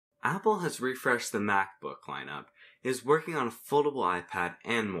Apple has refreshed the MacBook lineup, is working on a foldable iPad,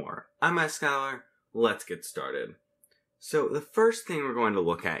 and more. I'm iScholar. Let's get started. So the first thing we're going to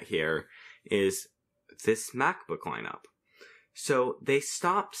look at here is this MacBook lineup. So they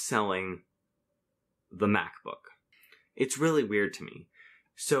stopped selling the MacBook. It's really weird to me.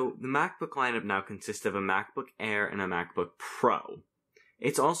 So the MacBook lineup now consists of a MacBook Air and a MacBook Pro.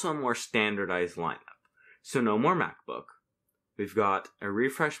 It's also a more standardized lineup. So no more MacBook. We've got a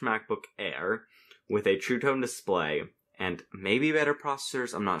refreshed MacBook Air with a True Tone display and maybe better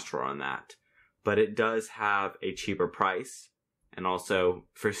processors, I'm not sure on that. But it does have a cheaper price, and also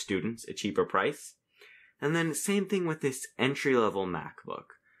for students, a cheaper price. And then same thing with this entry-level MacBook.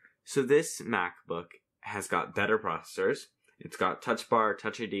 So this MacBook has got better processors, it's got Touch Bar,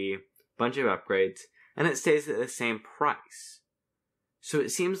 Touch ID, bunch of upgrades, and it stays at the same price. So it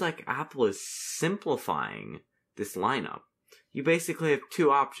seems like Apple is simplifying this lineup. You basically have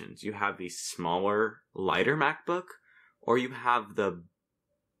two options. You have the smaller, lighter MacBook, or you have the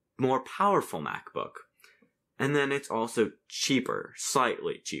more powerful MacBook. And then it's also cheaper,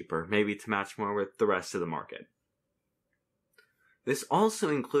 slightly cheaper, maybe to match more with the rest of the market. This also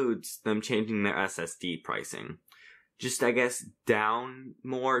includes them changing their SSD pricing. Just, I guess, down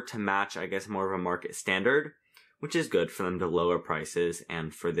more to match, I guess, more of a market standard, which is good for them to lower prices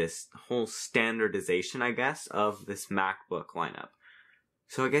and for this whole standardization, I guess, of this MacBook lineup.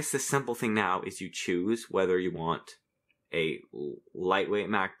 So I guess the simple thing now is you choose whether you want a lightweight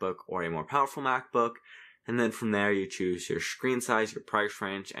MacBook or a more powerful MacBook, and then from there you choose your screen size, your price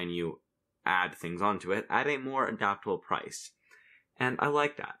range, and you add things onto it at a more adaptable price. And I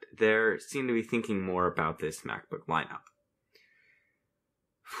like that. They seem to be thinking more about this MacBook lineup.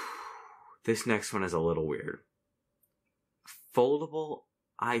 This next one is a little weird. Foldable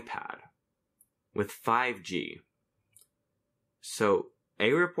iPad with 5G. So,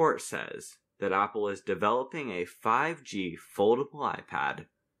 a report says that Apple is developing a 5G foldable iPad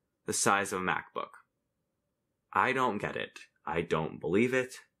the size of a MacBook. I don't get it. I don't believe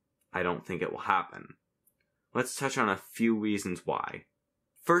it. I don't think it will happen. Let's touch on a few reasons why.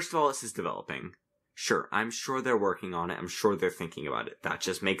 First of all, this is developing. Sure, I'm sure they're working on it. I'm sure they're thinking about it. That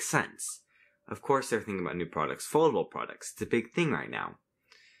just makes sense. Of course they're thinking about new products, foldable products. It's a big thing right now.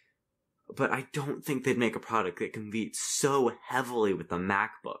 But I don't think they'd make a product that competes so heavily with the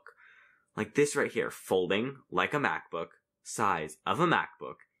MacBook. Like this right here, folding like a MacBook, size of a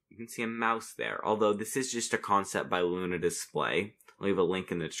MacBook. You can see a mouse there, although this is just a concept by Luna Display. I'll leave a link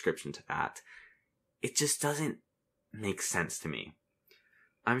in the description to that. It just doesn't make sense to me.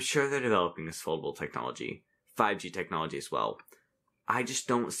 I'm sure they're developing this foldable technology, 5G technology as well. I just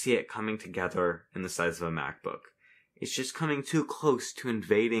don't see it coming together in the size of a MacBook. It's just coming too close to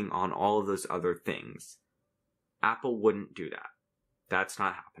invading on all of those other things. Apple wouldn't do that. That's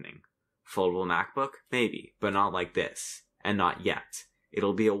not happening. Foldable MacBook? Maybe, but not like this. And not yet.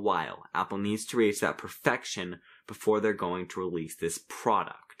 It'll be a while. Apple needs to reach that perfection before they're going to release this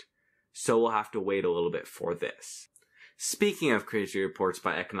product. So we'll have to wait a little bit for this. Speaking of crazy reports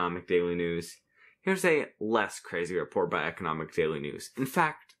by Economic Daily News, here's a less crazy report by Economic Daily News. In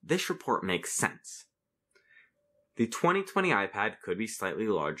fact, this report makes sense. The 2020 iPad could be slightly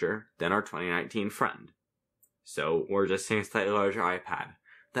larger than our 2019 friend. So we're just saying slightly larger iPad.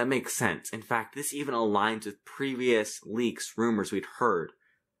 That makes sense. In fact, this even aligns with previous leaks, rumors we'd heard.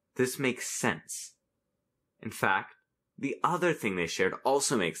 This makes sense. In fact, the other thing they shared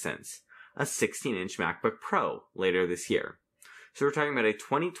also makes sense. A 16-inch MacBook Pro later this year. So we're talking about a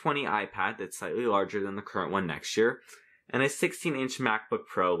 2020 iPad that's slightly larger than the current one next year, and a 16-inch MacBook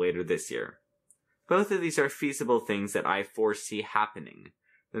Pro later this year. Both of these are feasible things that I foresee happening.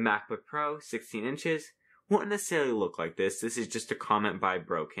 The MacBook Pro, 16 inches, won't necessarily look like this. This is just a comment by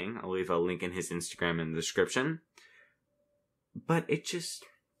BroKing. I'll leave a link in his Instagram in the description. But it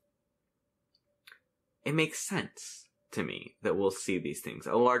makes sense to me that we'll see these things.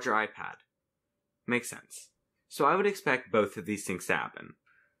 A larger iPad. Makes sense. So I would expect both of these things to happen.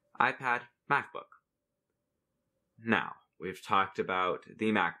 iPad, MacBook. Now, we've talked about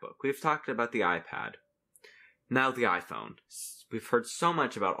the MacBook. We've talked about the iPad. Now the iPhone. We've heard so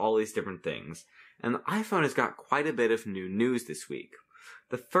much about all these different things. And the iPhone has got quite a bit of new news this week.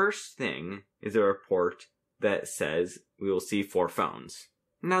 The first thing is a report that says we will see 4 phones.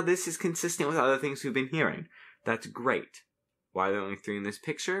 Now this is consistent with other things we've been hearing. That's great. Why are there only 3 in this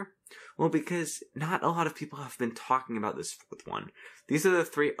picture? Well, because not a lot of people have been talking about this 4th one. These are the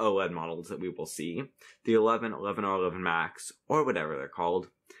 3 OLED models that we will see. The 11, 11 or 11 Max, or whatever they're called.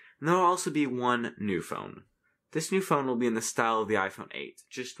 And there will also be one new phone. This new phone will be in the style of the iPhone 8,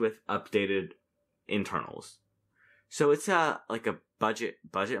 just with updated internals. So it's like a budget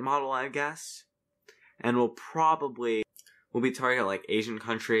model, I guess. And we'll be targeting like Asian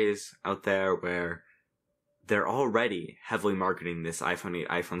countries out there where they're already heavily marketing this iPhone 8,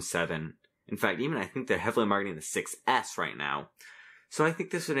 iPhone 7. In fact, even I think they're heavily marketing the 6S right now. So I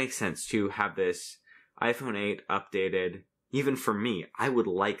think this would make sense to have this iPhone 8 updated. Even for me, I would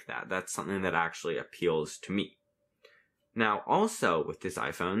like that. That's something that actually appeals to me. Now, also with this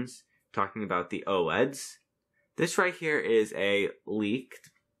iPhones, talking about the OLEDs, this right here is a leaked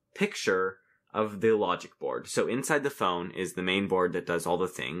picture of the logic board. So inside the phone is the main board that does all the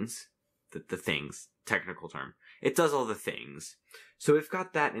things. The things, technical term. It does all the things. So we've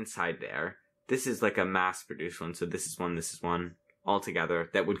got that inside there. This is like a mass-produced one, so this is one, all together,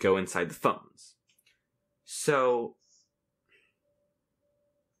 that would go inside the phones. So,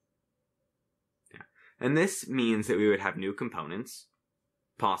 yeah. And this means that we would have new components,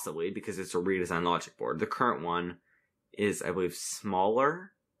 possibly, because it's a redesigned logic board. The current one is, I believe,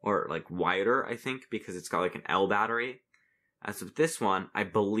 smaller, or like wider, I think, because it's got like an L battery. As with this one, I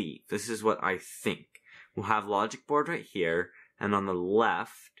believe, this is what I think. We'll have logic board right here, and on the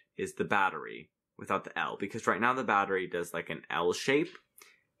left is the battery without the L, because right now the battery does like an L shape,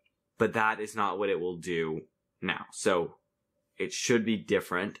 but that is not what it will do now. So it should be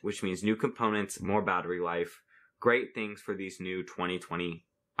different, which means new components, more battery life, great things for these new 2020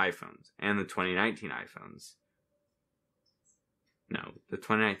 iPhones and the 2019 iPhones. No, the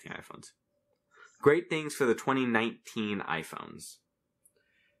 2019 iPhones. Great things for the 2019 iPhones.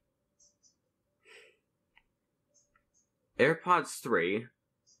 AirPods 3,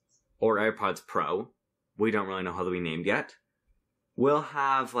 or AirPods Pro, we don't really know how they'll be named yet, will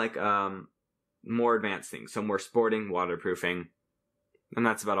have like more advanced things. So more sporting, waterproofing, and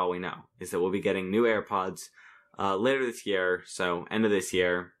that's about all we know, is that we'll be getting new AirPods later this year, so end of this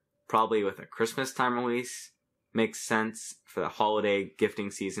year, probably with a Christmas time release. Makes sense for the holiday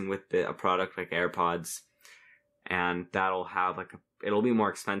gifting season with a product like AirPods. And that'll have it'll be more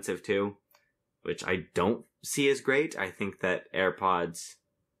expensive too, which I don't see as great. I think that AirPods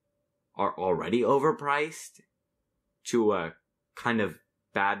are already overpriced to a kind of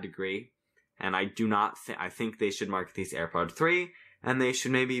bad degree. And I do not I think they should market these AirPods 3, and they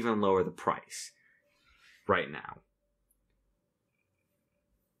should maybe even lower the price right now.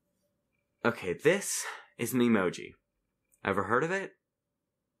 Okay, this is Memoji. Ever heard of it?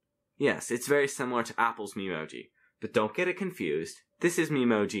 Yes, it's very similar to Apple's Memoji, but don't get it confused. This is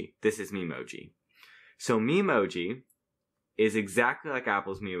Memoji, this is Memoji. So Memoji is exactly like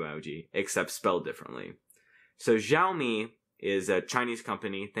Apple's Memoji, except spelled differently. So Xiaomi is a Chinese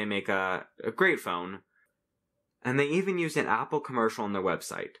company. They make a great phone, and they even use an Apple commercial on their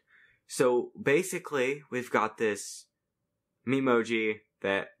website. So basically, we've got this Memoji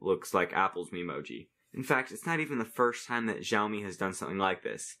that looks like Apple's Memoji. In fact, it's not even the first time that Xiaomi has done something like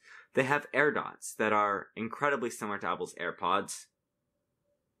this. They have AirDots that are incredibly similar to Apple's AirPods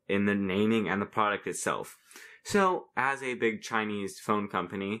in the naming and the product itself. So, as a big Chinese phone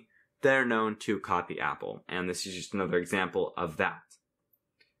company, they're known to copy Apple, and this is just another example of that.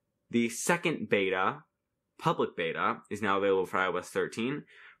 The second beta, public beta, is now available for iOS 13,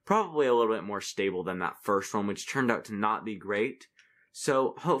 probably a little bit more stable than that first one, which turned out to not be great.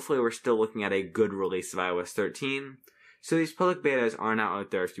 So hopefully we're still looking at a good release of iOS 13. So these public betas are now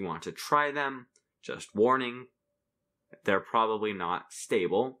out there if you want to try them. Just warning, they're probably not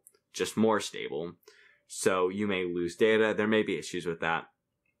stable, just more stable. So you may lose data. There may be issues with that.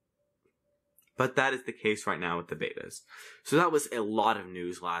 But that is the case right now with the betas. So that was a lot of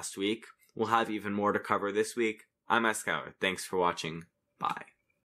news last week. We'll have even more to cover this week. I'm Escobar. Thanks for watching. Bye.